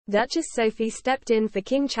Duchess Sophie stepped in for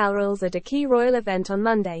King Charles at a key royal event on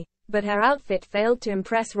Monday, but her outfit failed to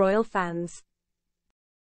impress royal fans.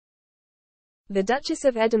 The Duchess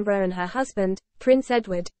of Edinburgh and her husband, Prince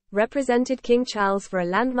Edward, represented King Charles for a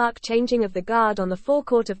landmark changing of the guard on the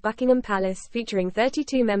forecourt of Buckingham Palace, featuring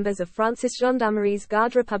 32 members of France's Gendarmeries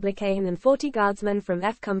Garde Républicaine and 40 guardsmen from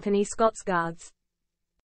F Company Scots Guards.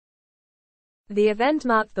 The event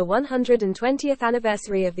marked the 120th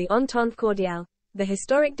anniversary of the Entente Cordiale, the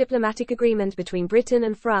historic diplomatic agreement between Britain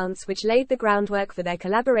and France which laid the groundwork for their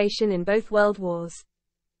collaboration in both world wars.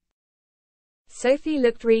 Sophie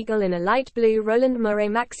looked regal in a light blue Roland Mouret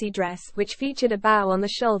maxi dress which featured a bow on the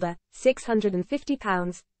shoulder,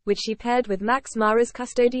 £650, which she paired with Max Mara's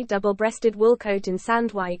Custody double-breasted wool coat in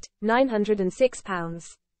sand white, £906.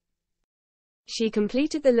 She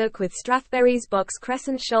completed the look with Strathberry's box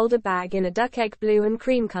crescent shoulder bag in a duck egg blue and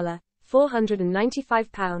cream color,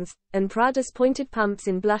 £495, and Prada's pointed pumps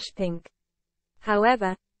in blush pink.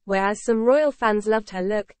 However, whereas some royal fans loved her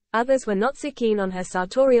look, others were not so keen on her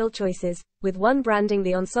sartorial choices, with one branding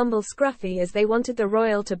the ensemble scruffy as they wanted the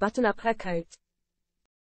royal to button up her coat.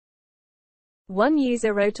 One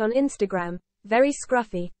user wrote on Instagram, "Very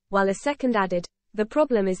scruffy," while a second added, "The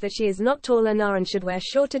problem is that she is not tall enough and should wear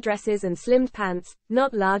shorter dresses and slimmed pants,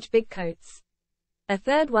 not large big coats." A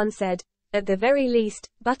third one said, "At the very least,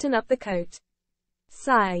 button up the coat.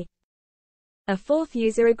 Sigh." A fourth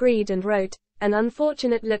user agreed and wrote, "An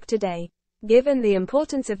unfortunate look today. Given the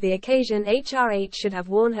importance of the occasion, HRH should have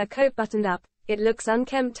worn her coat buttoned up. It looks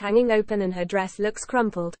unkempt hanging open and her dress looks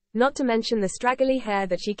crumpled, not to mention the straggly hair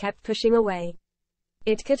that she kept pushing away.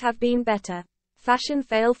 It could have been better. Fashion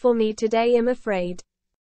fail for me today, I'm afraid."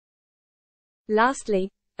 Lastly,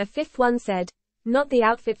 a fifth one said, "Not the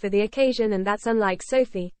outfit for the occasion, and that's unlike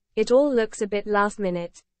Sophie. It all looks a bit last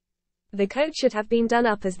minute. The coat should have been done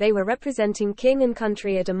up as they were representing king and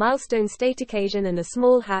country at a milestone state occasion, and a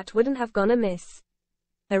small hat wouldn't have gone amiss.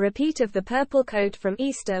 A repeat of the purple coat from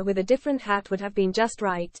Easter with a different hat would have been just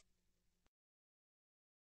right."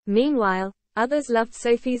 Meanwhile, others loved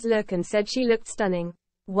Sophie's look and said she looked stunning.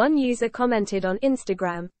 One user commented on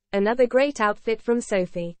Instagram, "Another great outfit from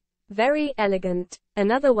Sophie. Very elegant."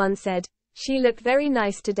 Another one said, "She looked very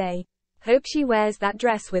nice today. Hope she wears that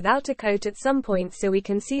dress without a coat at some point so we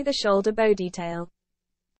can see the shoulder bow detail."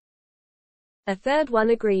 A third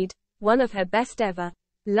one agreed, "One of her best ever.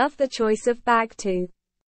 Love the choice of bag too.